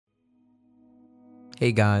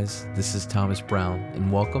Hey guys, this is Thomas Brown,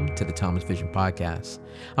 and welcome to the Thomas Vision Podcast.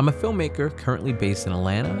 I'm a filmmaker currently based in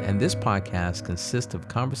Atlanta, and this podcast consists of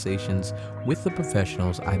conversations with the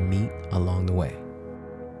professionals I meet along the way.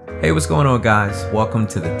 Hey, what's going on, guys? Welcome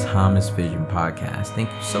to the Thomas Vision Podcast.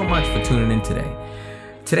 Thank you so much for tuning in today.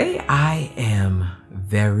 Today, I am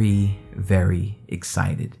very, very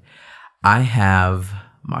excited. I have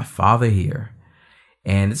my father here,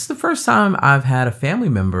 and it's the first time I've had a family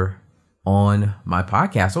member on my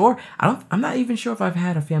podcast, or I'm not even sure if I've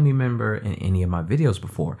had a family member in any of my videos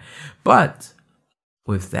before. But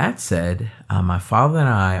with that said, my father and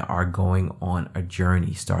I are going on a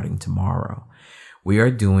journey starting tomorrow. We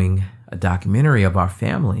are doing a documentary of our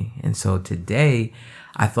family. And so today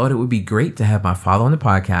I thought it would be great to have my father on the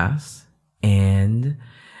podcast, and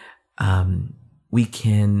we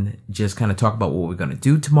can just kind of talk about what we're going to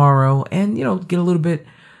do tomorrow and,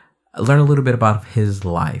 learn a little bit about his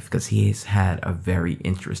life, because he has had a very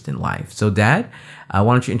interesting life. So, Dad, why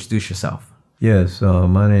don't you introduce yourself? Yes,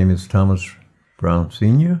 my name is Thomas Brown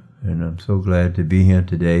Sr., and I'm so glad to be here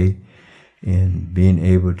today and being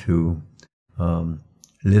able to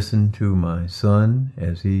listen to my son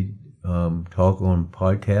as he talk on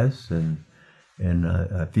podcasts, and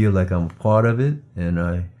I feel like I'm a part of it,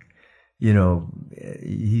 and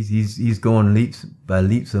he's going leaps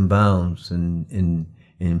and bounds and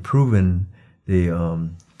improving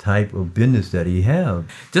the type of business that he have.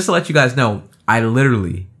 Just to let you guys know, I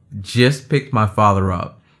literally just picked my father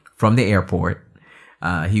up from the airport.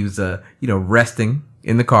 He was, resting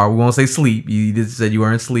in the car. We won't say sleep. You just said you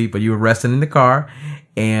weren't asleep, but you were resting in the car.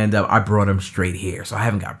 And I brought him straight here. So I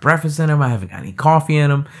haven't got breakfast in him. I haven't got any coffee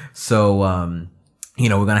in him. So, we're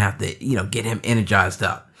going to have to, get him energized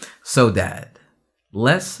up. So, Dad,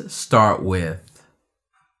 let's start with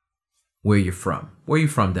where you're from. Where are you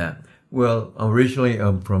from, Dad? Well, originally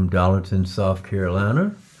I'm from Darlington, South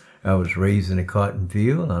Carolina. I was raised in a cotton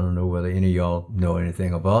field. I don't know whether any of y'all know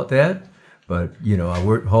anything about that, but I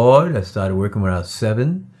worked hard. I started working when I was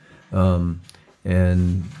 7,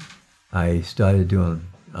 and I started doing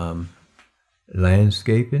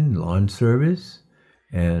landscaping, lawn service,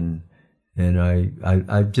 and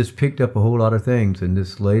I just picked up a whole lot of things. And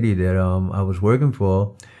this lady that I was working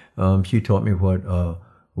for, she taught me what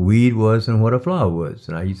weed was and what a flower was,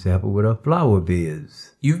 and I used to help her with her flower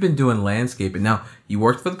beds. You've been doing landscaping. Now, you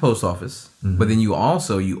worked for the post office, but then you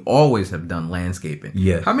always have done landscaping.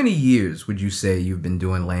 Yes. How many years would you say you've been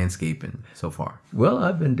doing landscaping so far? Well,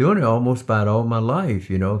 I've been doing it almost about all my life,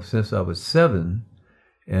 since I was 7,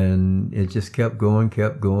 and it just kept going.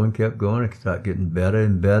 It started getting better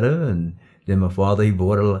and better, and then my father, he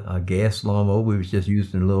bought a gas lawnmower. We was just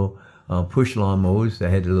using a little push lawnmowers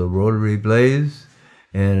that had the little rotary blades.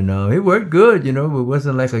 And it worked good, it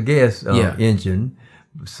wasn't like a gas engine.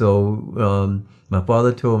 So my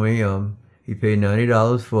father told me he paid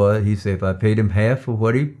 $90 for it. He said if I paid him half of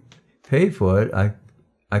what he paid for it,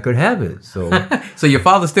 I could have it. So so your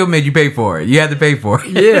father still made you pay for it. You had to pay for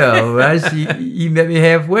it. Yeah, he met me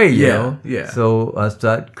halfway, you know. Yeah. So I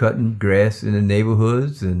started cutting grass in the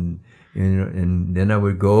neighborhoods, and then I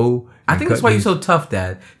would go. I think that's why you're so tough,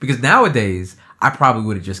 Dad. Because nowadays I probably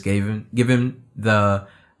would have just given the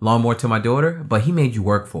lawnmower to my daughter, but he made you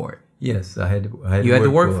work for it. Yes, I had to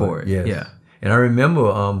work for it. Yes. Yeah. And I remember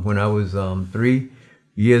when I was 3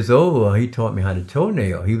 years old, he taught me how to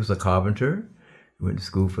toenail. He was a carpenter. Went to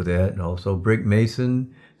school for that, and also brick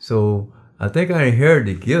mason. So I think I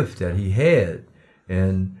inherited the gift that he had.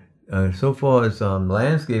 And so far as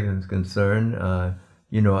landscaping is concerned, I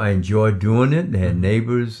enjoyed doing it. They had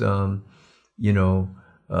neighbors,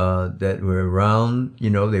 that were around,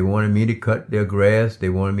 they wanted me to cut their grass. They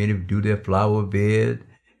wanted me to do their flower bed.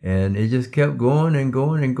 And it just kept going and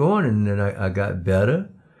going and going. And then I got better.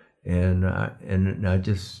 And I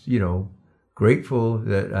just, grateful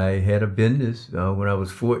that I had a business. When I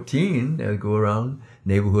was 14, I'd go around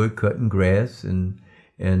neighborhood cutting grass and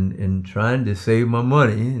trying to save my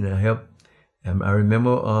money. And I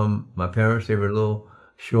remember my parents, they were a little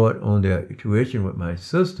short on their tuition with my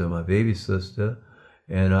sister, my baby sister.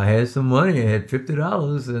 And I had some money. I had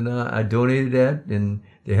 $50, and I donated that and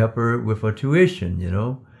to help her with her tuition,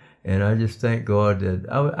 And I just thank God that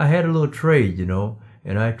I had a little trade,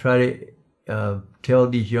 And I try to tell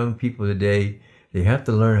these young people today, they have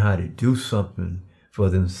to learn how to do something for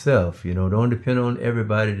themselves. Don't depend on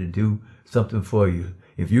everybody to do something for you.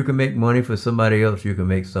 If you can make money for somebody else, you can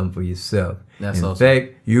make some for yourself. That's In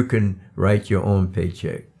fact, you can write your own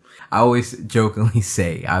paycheck. I always jokingly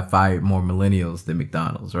say I fired more millennials than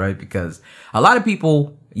McDonald's, right? Because a lot of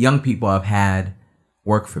people, young people I've had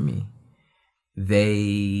work for me,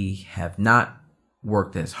 they have not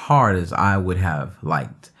worked as hard as I would have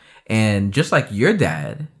liked. And just like your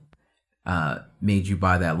dad made you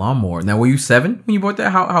buy that lawnmower. Now, were you 7 when you bought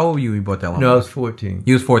that? How old were you when you bought that lawnmower? No, I was 14.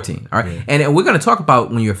 You was 14. All right. Yeah. And we're going to talk about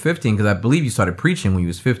when you were 15, because I believe you started preaching when you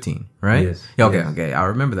was 15, right? Yes. Yeah, okay, yes. okay. I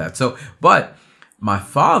remember that. So, but my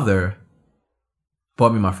father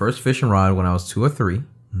bought me my first fishing rod when I was 2 or 3.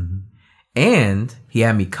 Mm-hmm. And he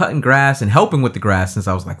had me cutting grass and helping with the grass since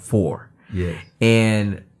I was like 4. Yes.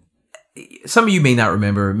 And some of you may not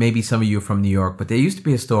remember, maybe some of you are from New York, but there used to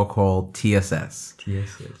be a store called TSS.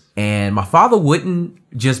 TSS. And my father wouldn't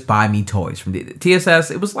just buy me toys from the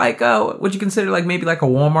TSS. It was like what you consider like maybe like a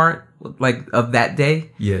Walmart like of that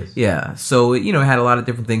day. Yes. Yeah. So, it had a lot of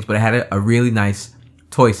different things, but it had a really nice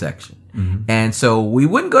toy section. Mm-hmm. And so we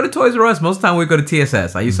wouldn't go to Toys R Us. Most of the time we'd go to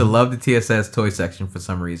TSS. I used to love the TSS toy section for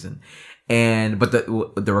some reason. But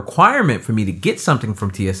the requirement for me to get something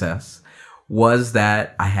from TSS was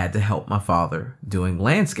that I had to help my father doing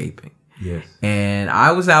landscaping. Yes. And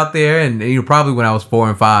I was out there, and probably when I was 4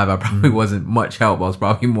 and 5, I probably wasn't much help. I was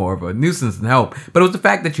probably more of a nuisance than help. But it was the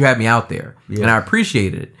fact that you had me out there, and I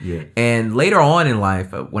appreciated it. Yeah. And later on in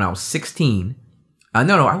life, when I was 16,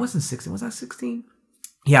 no, I wasn't 16. Was I 16?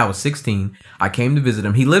 Yeah, I was 16. I came to visit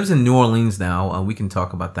him. He lives in New Orleans now. We can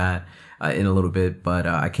talk about that in a little bit. But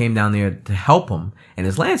I came down there to help him in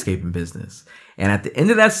his landscaping business. And at the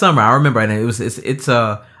end of that summer, I remember, and it's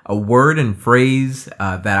a word and phrase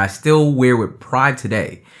that I still wear with pride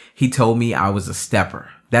today. He told me I was a stepper.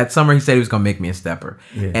 That summer, he said he was going to make me a stepper.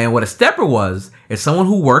 Yeah. And what a stepper was someone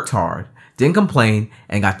who worked hard, didn't complain,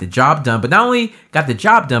 and got the job done. But not only got the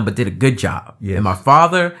job done, but did a good job. Yes. And my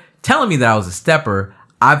father telling me that I was a stepper,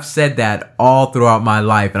 I've said that all throughout my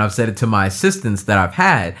life. And I've said it to my assistants that I've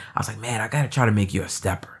had. I was like, man, I got to try to make you a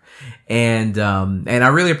stepper. And I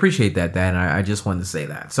really appreciate that, Dad. And I just wanted to say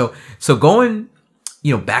that. So going,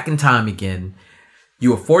 back in time again,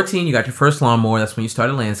 you were 14, you got your first lawnmower. That's when you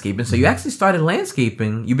started landscaping. So you actually started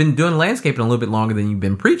landscaping. You've been doing landscaping a little bit longer than you've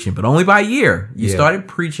been preaching, but only by a year. You started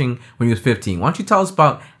preaching when you was 15. Why don't you tell us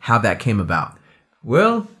about how that came about?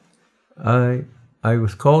 Well, I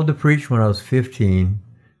was called to preach when I was 15,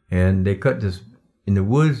 and they cut this, in the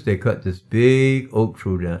woods, they cut this big oak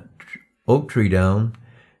tree down,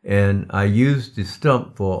 and I used the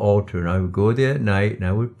stump for an altar, and I would go there at night, and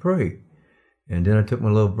I would pray. And then I took my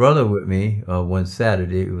little brother with me one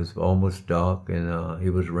Saturday. It was almost dark, and it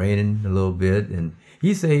was raining a little bit. And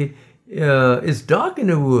he said, it's dark in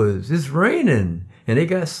the woods. It's raining, and they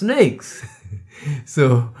got snakes.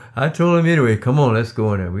 So I told him anyway, come on, let's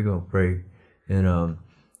go in there. We're going to pray. And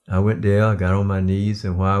I went there. I got on my knees,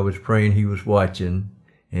 and while I was praying, he was watching.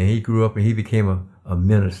 And he grew up, and he became a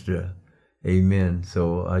minister. Amen.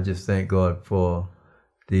 So I just thank God for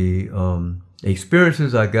the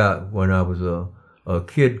experiences I got when I was a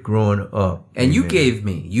kid growing up. And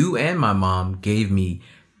you and my mom gave me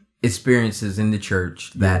experiences in the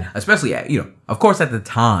church that, especially, of course at the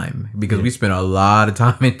time, because we spent a lot of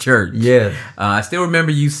time in church. Yes. I still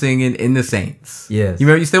remember you singing In the Saints. Yes.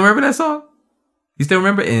 You still remember that song? You still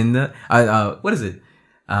remember In the, what is it?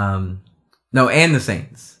 No, And the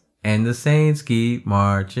Saints. And the saints keep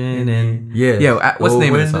marching in. Yeah. What's the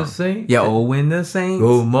name of the song? Saints. Yeah. Oh, when the saints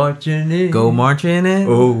go marching in. Go marching in.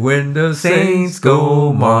 Oh, when the saints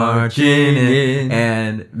go marching in.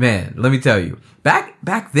 And man, let me tell you,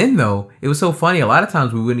 back then though, it was so funny. A lot of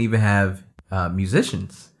times we wouldn't even have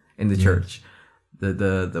musicians in the church. We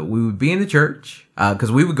would be in the church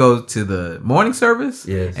because we would go to the morning service.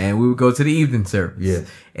 Yes. And we would go to the evening service. Yes.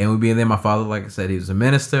 And we'd be in there. My father, like I said, he was a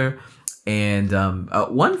minister. And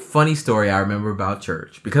one funny story I remember about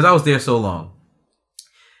church, because I was there so long,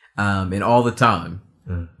 and all the time,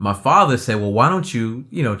 my father said, well, why don't you,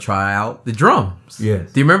 try out the drums?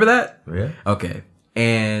 Yes. Do you remember that? Yeah. Okay.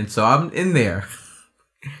 And so I'm in there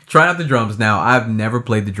trying out the drums. Now, I've never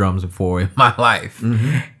played the drums before in my life.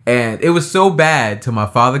 Mm-hmm. And it was so bad till my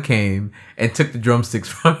father came and took the drumsticks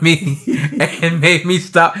from me and made me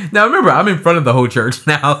stop. Now, remember, I'm in front of the whole church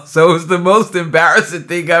now, so it was the most embarrassing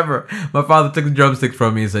thing ever. My father took the drumsticks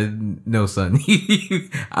from me and said, no, son,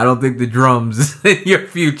 I don't think the drums is in your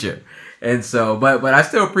future. And so, but I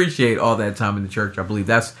still appreciate all that time in the church. I believe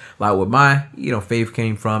that's like what my, faith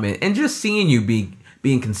came from. And just seeing you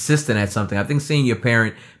being consistent at something. I think seeing your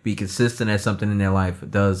parent be consistent at something in their life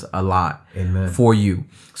does a lot for you.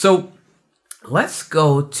 So let's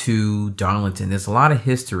go to Darlington. There's a lot of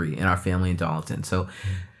history in our family in Darlington. So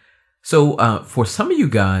for some of you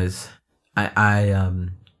guys,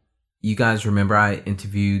 you guys remember I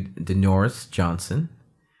interviewed Denoris Johnson,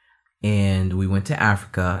 and we went to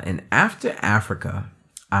Africa. And after Africa,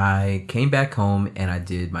 I came back home and I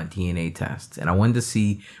did my DNA test, and I wanted to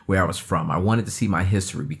see where I was from. I wanted to see my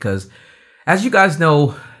history because, as you guys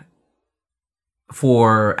know,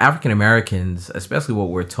 for African Americans, especially what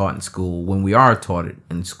we're taught in school, when we are taught it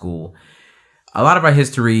in school, a lot of our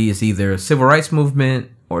history is either civil rights movement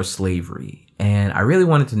or slavery. And I really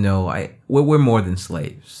wanted to know, we're more than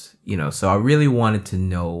slaves, so I really wanted to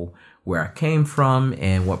know where I came from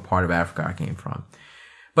and what part of Africa I came from.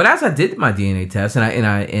 But as I did my DNA test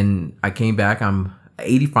and I came back, I'm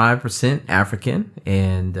 85% African,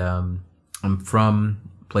 and I'm from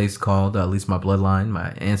a place called, at least my bloodline,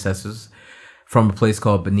 my ancestors, from a place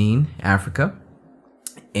called Benin, Africa.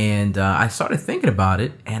 And I started thinking about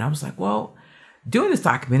it, and I was like, well, doing this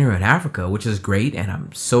documentary on Africa, which is great, and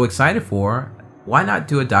I'm so excited for, why not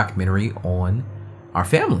do a documentary on our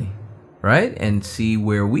family, right? And see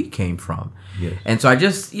where we came from. Yes. And so I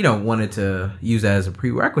just, wanted to use that as a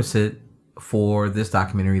prerequisite for this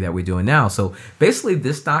documentary that we're doing now. So basically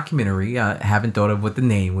this documentary, I haven't thought of what the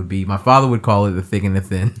name would be. My father would call it The Thick and the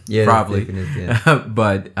Thin, probably. The Thick and the Thin.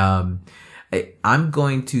 But I'm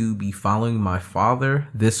going to be following my father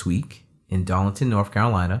this week in Darlington, North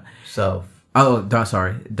Carolina.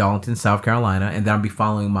 Darlington, South Carolina. And then I'll be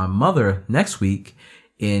following my mother next week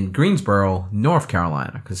in Greensboro, North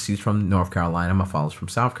Carolina, because she's from North Carolina. My father's from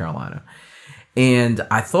South Carolina. And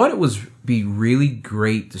I thought it would be really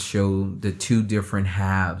great to show the two different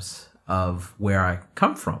halves of where I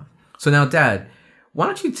come from. So now, Dad, why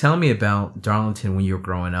don't you tell me about Darlington when you were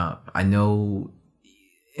growing up? I know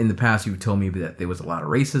in the past you've told me that there was a lot of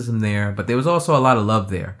racism there, but there was also a lot of love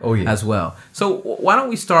there as well. So why don't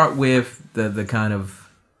we start with the kind of,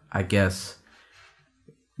 I guess,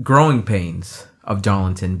 growing pains of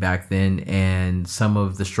Darlington back then and some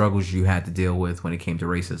of the struggles you had to deal with when it came to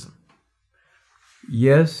racism?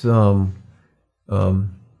 Yes. Number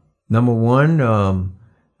one,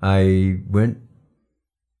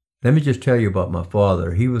 let me just tell you about my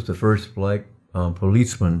father. He was the first black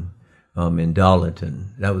policeman in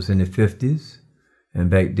Darlington. That was in the 50s. And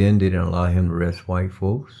back then, they didn't allow him to arrest white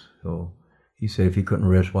folks. So he said if he couldn't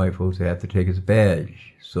arrest white folks, they had to take his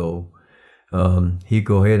badge. So he'd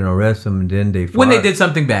go ahead and arrest them, and then they fired. When they did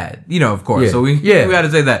something bad, of course. Yeah. So we had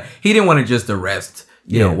to say that. He didn't want to just arrest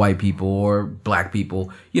you know, white people or black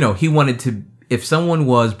people. He wanted to, if someone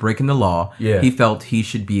was breaking the law, he felt he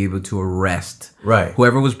should be able to arrest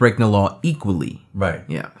whoever was breaking the law equally. Right.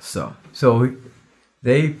 Yeah. So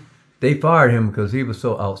they fired him because he was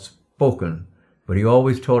so outspoken, but he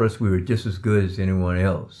always told us we were just as good as anyone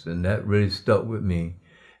else, and that really stuck with me.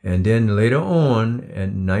 And then later on,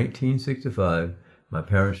 in 1965, my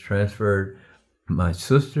parents transferred my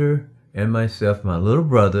sister and myself, my little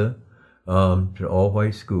brother, to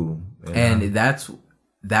all-white school. And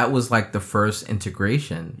that was like the first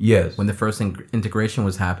integration. Yes. When the first integration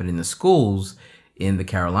was happening in the schools in the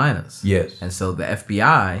Carolinas. Yes. And so the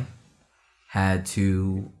FBI had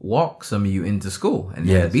to walk some of you into school, and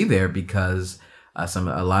they had to be there because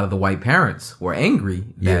a lot of the white parents were angry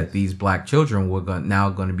that these black children were now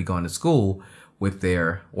going to be going to school with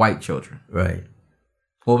their white children. Right.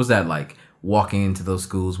 What was that like, walking into those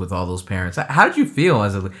schools with all those parents? How did you feel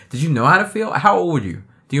did you know how to feel? How old were you?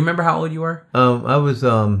 Do you remember how old you were? I was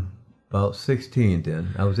about 16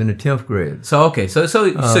 then. I was in the 10th grade. So okay, so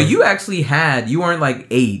you actually you weren't like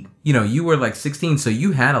 8. You were like 16. So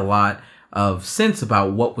you had a lot of sense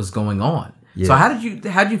about what was going on. Yeah. So how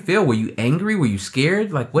did you feel? Were you angry? Were you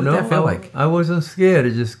scared? Like, what did that feel like? I wasn't scared.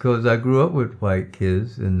 It's just because I grew up with white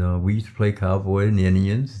kids, and we used to play cowboy and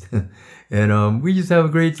Indians, and we used to have a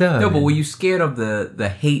great time. No, but were you scared of the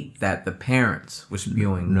hate that the parents were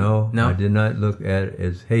spewing? No, I did not look at it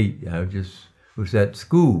as hate. I just was at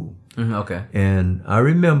school. Mm-hmm, okay. And I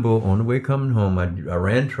remember on the way coming home, I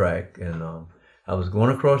ran track, and I was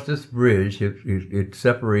going across this bridge. It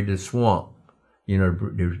separated the swamp.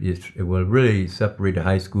 It will really separate the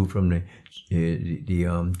high school from the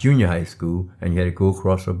junior high school, and you had to go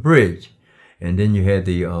across a bridge. And then you had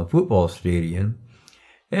the football stadium.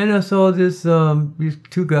 And I saw these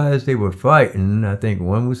two guys, they were fighting. I think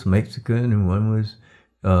one was Mexican and one was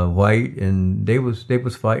white, and they was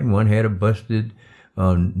fighting. One had a busted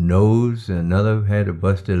nose, and another had a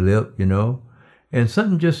busted lip, And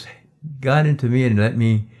something just got into me and let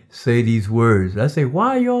me say these words. I say,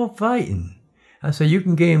 "Why are y'all fighting?" I say, "You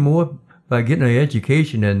can gain more by getting an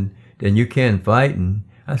education than you can fighting."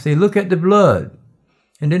 I say, "Look at the blood."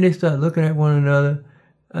 And then they start looking at one another.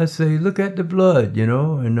 I say, "Look at the blood,"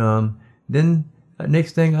 And then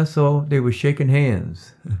next thing I saw, they were shaking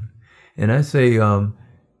hands. And I say,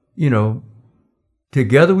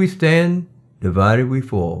 "Together we stand, divided we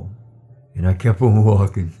fall." And I kept on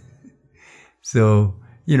walking. So,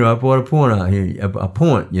 I brought a point out here, a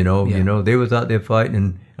point, they was out there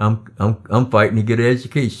fighting, and I'm fighting to get an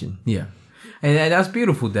education. Yeah. And that's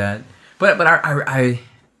beautiful, Dad. But I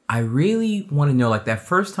really want to know, like, that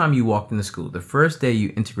first time you walked into school, the first day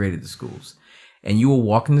you integrated the schools, and you were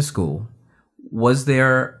walking to school, was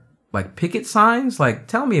there like picket signs? Like,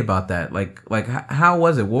 tell me about that. Like how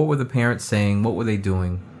was it? What were the parents saying? What were they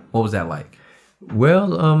doing? What was that like?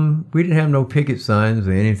 Well, we didn't have no picket signs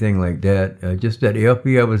or anything like that. Just that the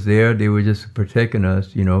FBI was there. They were just protecting us,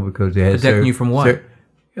 because they had protecting you from what?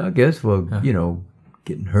 I guess for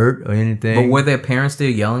getting hurt or anything. But were there parents there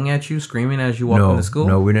yelling at you, screaming as you walked into school?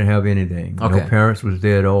 No, we didn't have anything. Okay. No parents was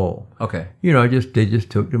there at all. Okay. They just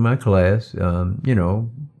took to my class,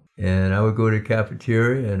 and I would go to the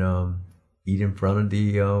cafeteria and eat in front of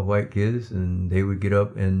the white kids, and they would get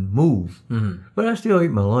up and move. Mm-hmm. But I still ate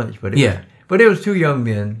my lunch. But there was two young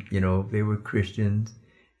men, they were Christians,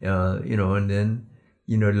 and then,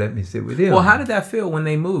 let me sit with them. Well, how did that feel when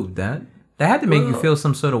they moved, Dad? That had to make you feel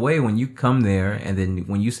some sort of way when you come there, and then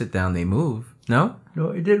when you sit down, they move. No? No,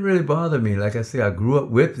 it didn't really bother me. Like I said, I grew up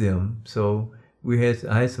with them, so I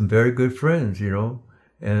had some very good friends, and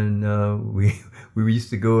we used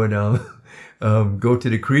to go and go to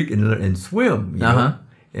the creek and swim,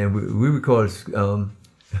 and we would call it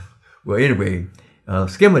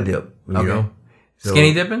skimmer dip, you know. So,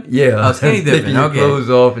 skinny dipping? Yeah. Oh, skinny dipping. Taking your clothes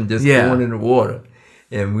off and just going in the water,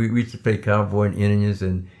 and we used to play cowboy and Indians,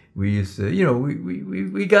 and we used to,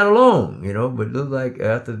 we got along, but it looked like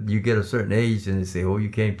after you get a certain age and they say, oh, you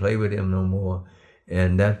can't play with him no more.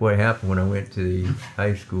 And that's what happened when I went to the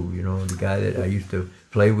high school, the guy that I used to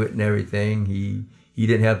play with and everything, he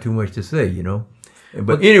didn't have too much to say,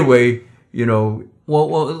 But anyway,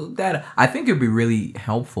 Well, Dad, I think it'd be really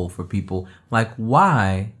helpful for people, like,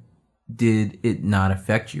 why did it not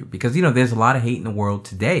affect you? Because, there's a lot of hate in the world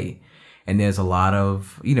today. And there's a lot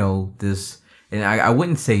of, this... And I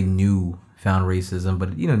wouldn't say newfound racism,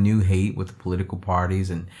 but, new hate with the political parties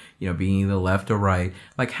and, being either left or right.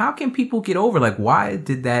 Like, how can people get over? Like, why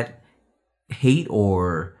did that hate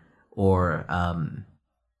or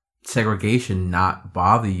segregation not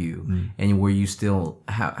bother you? Mm. And were you still,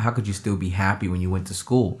 how could you still be happy when you went to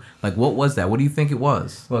school? Like, what was that? What do you think it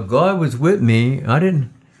was? Well, God was with me. I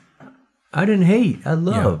didn't hate. I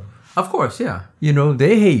love. Yeah. Of course, yeah.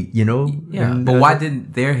 They hate, Yeah, but why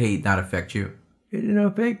didn't their hate not affect you? It didn't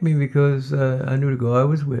affect me because I knew the God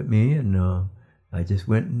was with me, and I just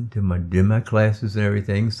went did my classes and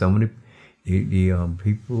everything. Some of the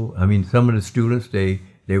people, some of the students, they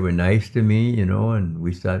were nice to me, and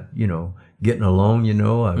we started, getting along.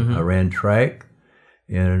 I ran track,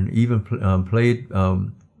 and even played. I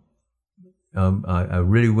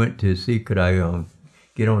really went to see could I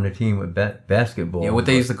get on the team with basketball. Yeah, what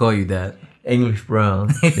they used to call you, Dad? English Brown.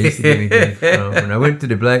 They used to give me English Brown. When I went to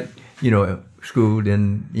the black, school,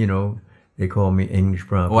 then, they called me English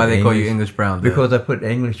Brown. Why they call you English Brown, Dad? Because I put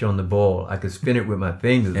English on the ball. I could spin it with my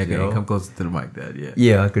fingers, Okay, come closer to the mic, Dad, yeah.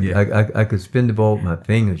 Yeah, I could. Yeah. I could spin the ball with my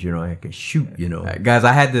fingers, I could shoot, Right, guys,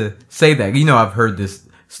 I had to say that. I've heard this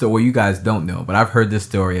story. Well, you guys don't know, but I've heard this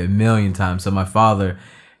story a million times. So my father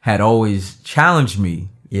had always challenged me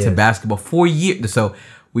to basketball for years. So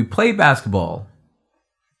we played basketball.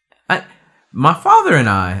 My father and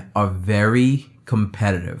I are very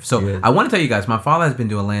competitive. So I want to tell you guys, my father has been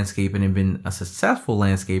doing landscaping and been a successful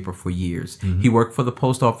landscaper for years. Mm-hmm. He worked for the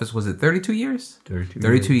post office, was it 32 years?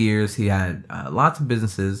 32 years. He had lots of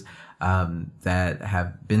businesses that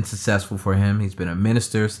have been successful for him. He's been a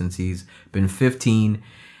minister since he's been 15.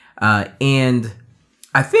 And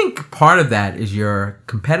I think part of that is your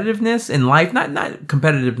competitiveness in life, not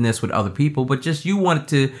competitiveness with other people, but just you want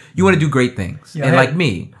to do great things. Yeah, and like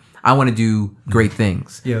me, I want to do great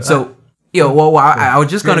things. Yeah, so, I was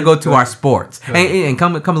just going to go to our sports and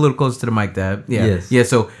come a little closer to the mic, Dad. Yeah. Yes. Yeah.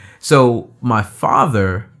 So my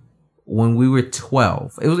father, when we were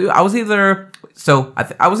 12, I was either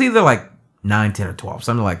like 9, 10 or 12,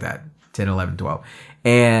 something like that. 10, 11, 12.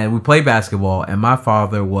 And we played basketball, and my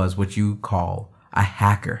father was what you call a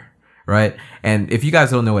hacker, right? And if you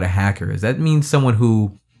guys don't know what a hacker is, that means someone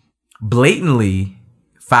who blatantly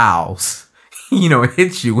fouls,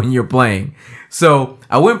 hits you when you're playing. So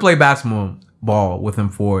I wouldn't play basketball with him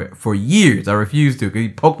for years. I refused to, because he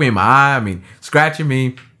poked me in my eye. Scratching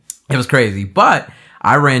me. It was crazy. But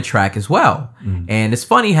I ran track as well. Mm. And it's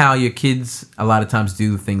funny how your kids a lot of times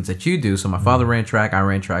do things that you do. So my father ran track, I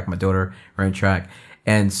ran track, my daughter ran track.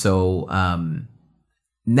 And so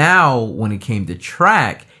now when it came to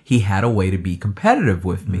track, he had a way to be competitive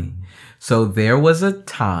with me. Mm. So there was a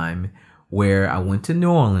time where I went to New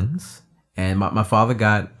Orleans, and my father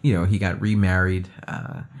got, he got remarried,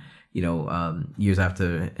 years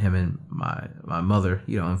after him and my mother,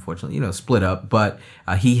 unfortunately, split up. But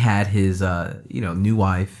he had his, new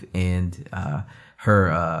wife and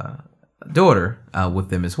her daughter with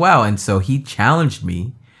them as well. And so he challenged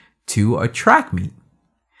me to a track meet.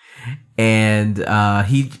 And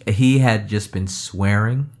he had just been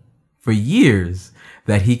swearing for years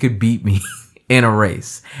that he could beat me in a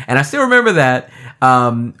race. And I still remember that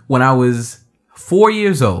when I was 4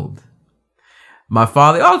 years old, my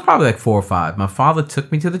father, I was probably like 4 or 5. My father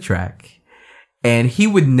took me to the track, and he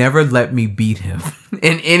would never let me beat him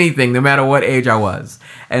in anything, no matter what age I was.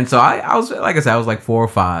 And so I was, like I said, I was like 4 or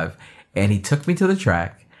 5, and he took me to the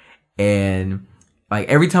track, and like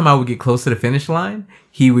every time I would get close to the finish line,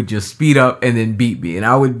 he would just speed up and then beat me. And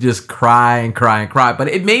I would just cry and cry and cry. But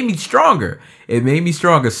it made me stronger.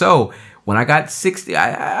 So when I got 60,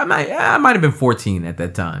 I might have been 14 at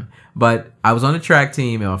that time. But I was on the track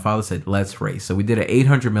team, and my father said, let's race. So we did an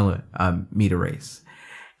 800 meter race.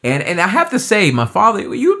 And I have to say, my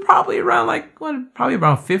father, you were probably around probably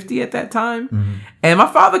around 50 at that time. Mm-hmm. And my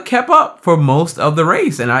father kept up for most of the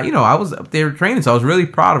race. And I was up there training, so I was really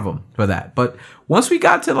proud of him for that. But once we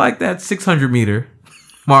got to like that 600 meter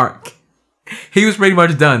mark, he was pretty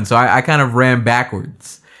much done. So I kind of ran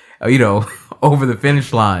backwards, over the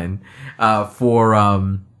finish line, for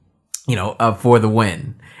the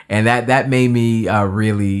win. And that made me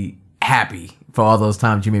really happy for all those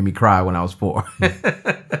times you made me cry when I was 4.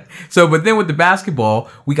 So, but then with the basketball,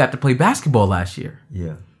 we got to play basketball last year.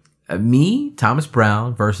 Yeah. Me, Thomas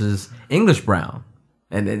Brown versus English Brown.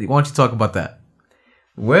 And why don't you talk about that?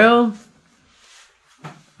 Well,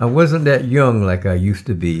 I wasn't that young like I used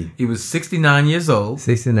to be. He was 69 years old.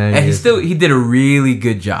 69 and years. he did a really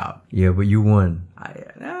good job. Yeah, but you won.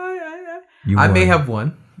 I may have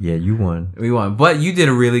won. Yeah, you won. We won. But you did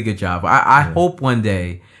a really good job. I hope one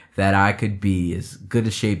day that I could be as good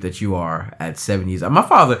a shape that you are at 7 years. My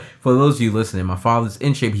father, for those of you listening, my father's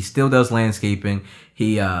in shape. He still does landscaping.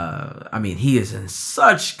 He is in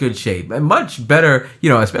such good shape, and much better,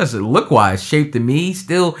 especially look-wise, shape than me.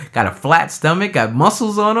 Still got a flat stomach, got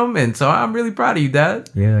muscles on him, and so I'm really proud of you, Dad.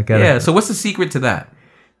 Yeah, So what's the secret to that?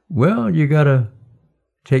 Well, you gotta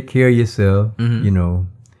take care of yourself. Mm-hmm.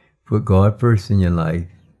 Put God first in your life,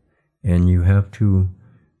 and you have to,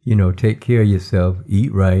 take care of yourself,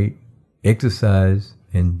 eat right, exercise,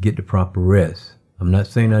 and get the proper rest. I'm not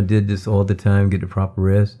saying I did this all the time, get the proper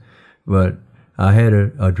rest, but I had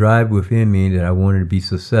a drive within me that I wanted to be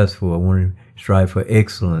successful. I wanted to strive for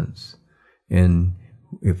excellence. And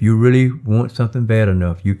if you really want something bad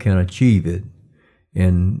enough, you can achieve it.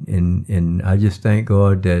 And I just thank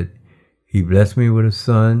God that He blessed me with a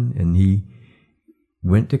son, and he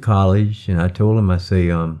went to college, and I told him, I say,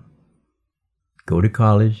 go to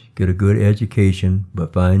college, get a good education,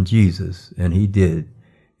 but find Jesus. And he did.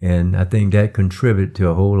 And I think that contributed to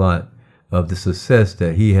a whole lot of the success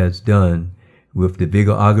that he has done with the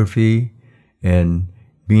videography and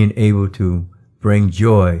being able to bring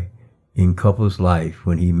joy in couples' life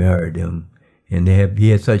when he married them. And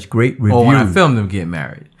he had such great reviews. Oh, when I filmed them getting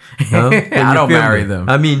married. Huh? I don't marry them.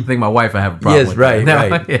 I mean, I think my wife I have a problem with. Yes, right.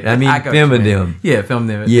 Yeah, I mean, filming them. Yeah, filming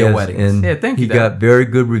them at yes, their weddings. And yeah, thank you. He got very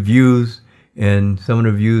good reviews, and some of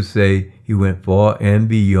the reviews say he went far and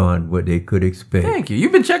beyond what they could expect. Thank you.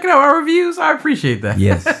 You've been checking out our reviews. I appreciate that.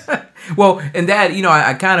 Yes. Well, and Dad,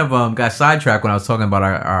 I kind of got sidetracked when I was talking about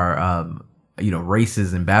our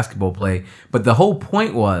races and basketball play. But the whole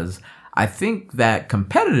point was, I think that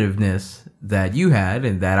competitiveness that you had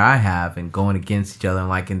and that I have, and going against each other and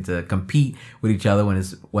liking to compete with each other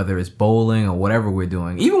whether it's bowling or whatever we're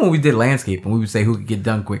doing. Even when we did landscaping, we would say who could get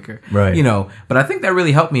done quicker. Right. But I think that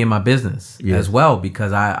really helped me in my business as well,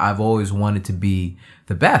 because I've always wanted to be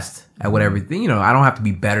the best at whatever thing. I don't have to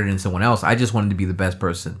be better than someone else. I just wanted to be the best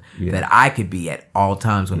person that I could be at all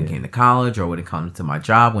times when it came to college, or when it comes to my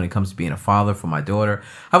job, when it comes to being a father for my daughter.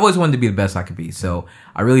 I've always wanted to be the best I could be. So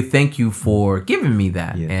I really thank you for giving me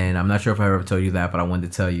that. Yeah. And I'm not sure if I ever told you that, but I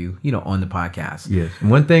wanted to tell you, on the podcast. Yes.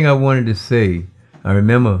 One thing I wanted to say, I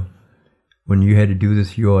remember when you had to do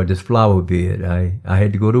this flower bed, I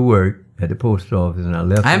had to go to work at the post office, and I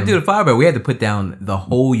left. I had to do the flower bed. We had to put down the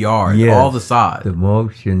whole yard, all the sod, the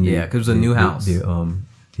mulch, and because it was a new house.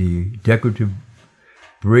 The decorative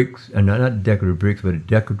bricks, and not decorative bricks, but the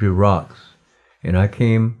decorative rocks. And I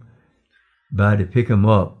came by to pick him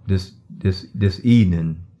up this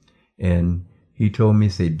evening, and he told me,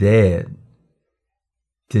 say, Dad,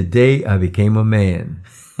 today I became a man.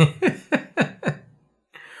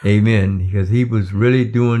 Amen. Because he was really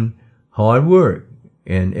doing hard work,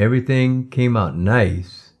 and everything came out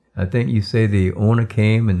nice. I think you say the owner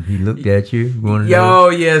came and he looked at you.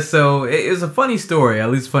 Yeah. So it was a funny story,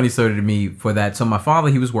 at least funny story to me for that. So my father,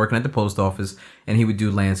 he was working at the post office and he would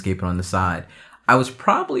do landscaping on the side. I was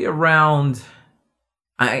probably around,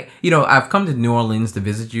 I've come to New Orleans to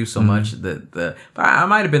visit you so much that I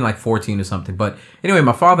might have been like 14 or something. But anyway,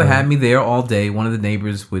 my father had me there all day. One of the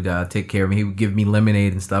neighbors would take care of me. He would give me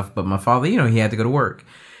lemonade and stuff. But my father, he had to go to work.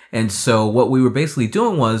 And so what we were basically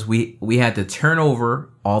doing was we had to turn over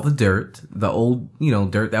all the dirt, the old,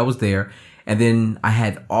 dirt that was there. And then I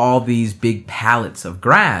had all these big pallets of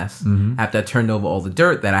grass after I turned over all the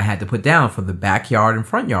dirt that I had to put down for the backyard and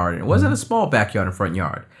front yard. And it wasn't a small backyard and front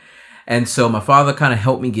yard. And so my father kind of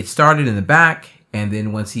helped me get started in the back. And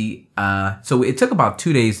then once so it took about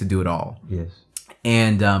 2 days to do it all. Yes.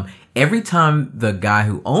 And every time the guy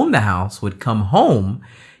who owned the house would come home,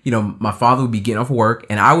 my father would be getting off work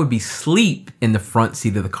and I would be asleep in the front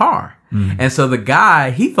seat of the car. And so the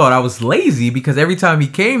guy, he thought I was lazy because every time he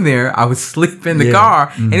came there, I would sleep in the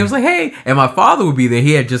car. And he was like, hey, and my father would be there.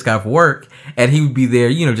 He had just got off work and he would be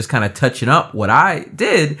there, just kind of touching up what I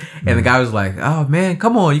did. And the guy was like, oh man,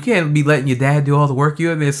 come on. You can't be letting your dad do all the work.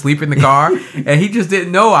 You're in there sleep in the car. And he just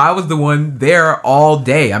didn't know I was the one there all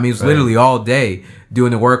day. I mean, it was literally all day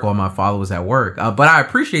doing the work while my father was at work. But I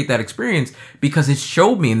appreciate that experience because it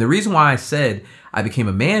showed me. And the reason why I said I became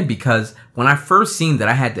a man, because when I first seen that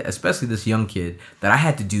I had to, especially this young kid, that I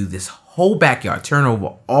had to do this whole backyard, turn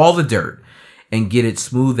over all the dirt and get it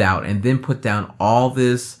smoothed out and then put down all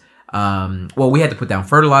this. We had to put down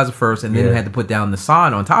fertilizer first and then we had to put down the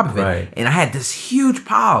sod on top of it. Right. And I had this huge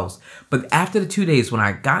piles. But after the 2 days, when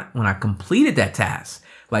I completed that task,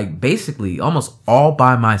 like basically almost all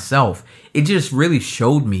by myself, it just really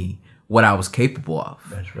showed me what I was capable of.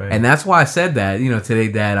 That's right. And that's why I said that, today,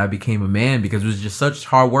 Dad, I became a man because it was just such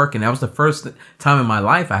hard work. And that was the first time in my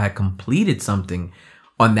life I had completed something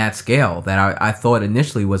on that scale that I thought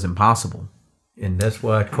initially was impossible. And that's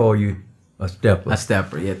why I call you a stepper. A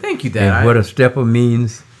stepper, yeah. Thank you, Dad. And what a stepper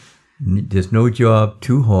means, there's no job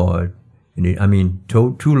too hard.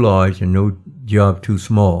 Too large and no job too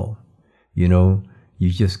small. You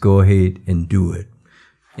just go ahead and do it.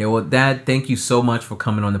 Yeah, well, Dad, thank you so much for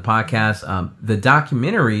coming on the podcast. The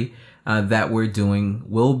documentary that we're doing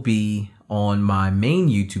will be on my main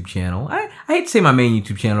YouTube channel. I hate to say my main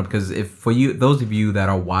YouTube channel because those of you that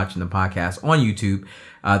are watching the podcast on YouTube,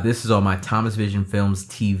 this is on my Thomas Vision Films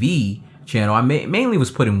TV channel. I mainly was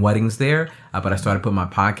putting weddings there, but I started putting my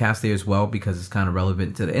podcast there as well because it's kind of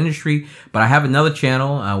relevant to the industry. But I have another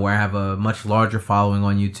channel where I have a much larger following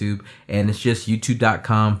on YouTube, and it's just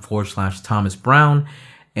youtube.com/Thomas Brown.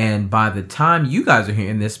 And by the time you guys are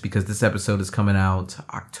hearing this, because this episode is coming out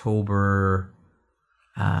October,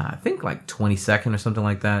 I think like 22nd or something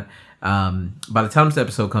like that. By the time this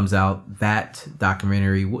episode comes out, that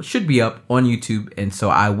documentary should be up on YouTube. And so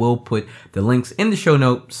I will put the links in the show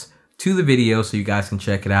notes to the video so you guys can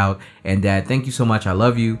check it out. And Dad, thank you so much. I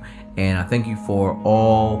love you. And I thank you for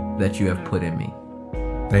all that you have put in me.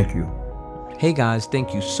 Thank you. Hey guys,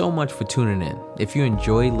 thank you so much for tuning in. If you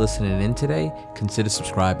enjoyed listening in today, consider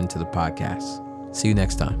subscribing to the podcast. See you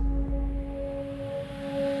next time.